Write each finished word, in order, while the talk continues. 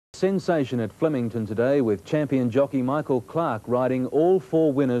sensation at Flemington today with champion jockey Michael Clark riding all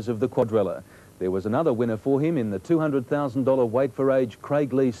 4 winners of the quadrilla. There was another winner for him in the $200,000 weight for age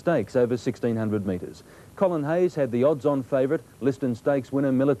Craiglee Stakes over 1,600 metres. Colin Hayes had the odds-on favourite, Liston Stakes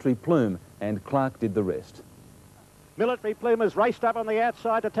winner Military Plume, and Clark did the rest. Military Plume has raced up on the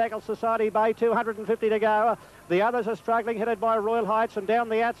outside to tackle Society Bay, 250 to go. The others are struggling, headed by Royal Heights, and down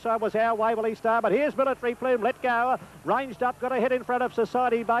the outside was our Waverley Star. But here's Military Plume, let go. Ranged up, got a head in front of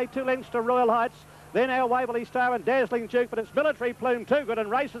Society Bay, 2 lengths to Royal Heights. Then our Waverley Star and Dazzling Duke, but it's Military Plume too good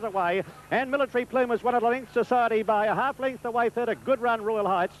and races away. And Military Plume has won at a length Society Bay, a half length away third, a good run Royal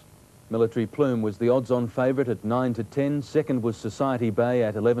Heights. Military Plume was the odds-on favourite at 9 to 10, second was Society Bay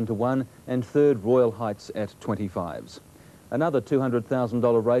at 11 to 1, and third Royal Heights at 25s. Another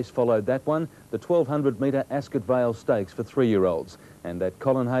 $200,000 race followed that one, the 1,200-metre Ascot Vale Stakes for 3-year-olds. And that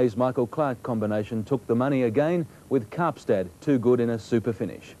Colin Hayes-Michael Clark combination took the money again, with Karpstad too good in a super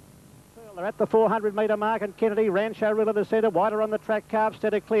finish. They're at the 400-metre mark, and Kennedy, Rancho Rilla to centre, wider on the track,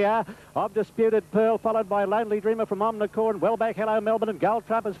 Karpstad are clear of Disputed Pearl, followed by Lonely Dreamer from Omnicorn, well back Hello Melbourne, and Gold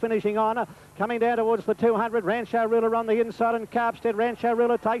Trump is finishing on. Coming down towards the 200, Rancho Rilla on the inside, and Karpstad. Rancho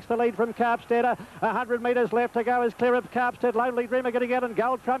Rilla takes the lead from Karpstad. 100 metres left to go is clear of Karpstad. Lonely Dreamer getting out, and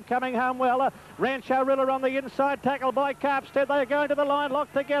Gold Trump coming home well. Rancho Rilla on the inside, tackled by Karpstad. They are going to the line,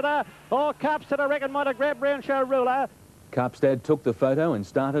 locked together. Oh, Karpstad, I reckon, might have grabbed Rancho Rilla. Karpstad took the photo and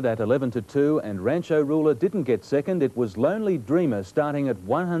started at 11 to 2, and Rancho Ruler didn't get second. It was Lonely Dreamer starting at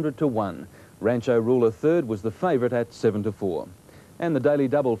 100 to 1. Rancho Ruler third was the favourite at 7 to 4. And the daily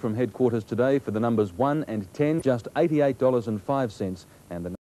double from headquarters today for the numbers 1 and 10, just $88.05, and the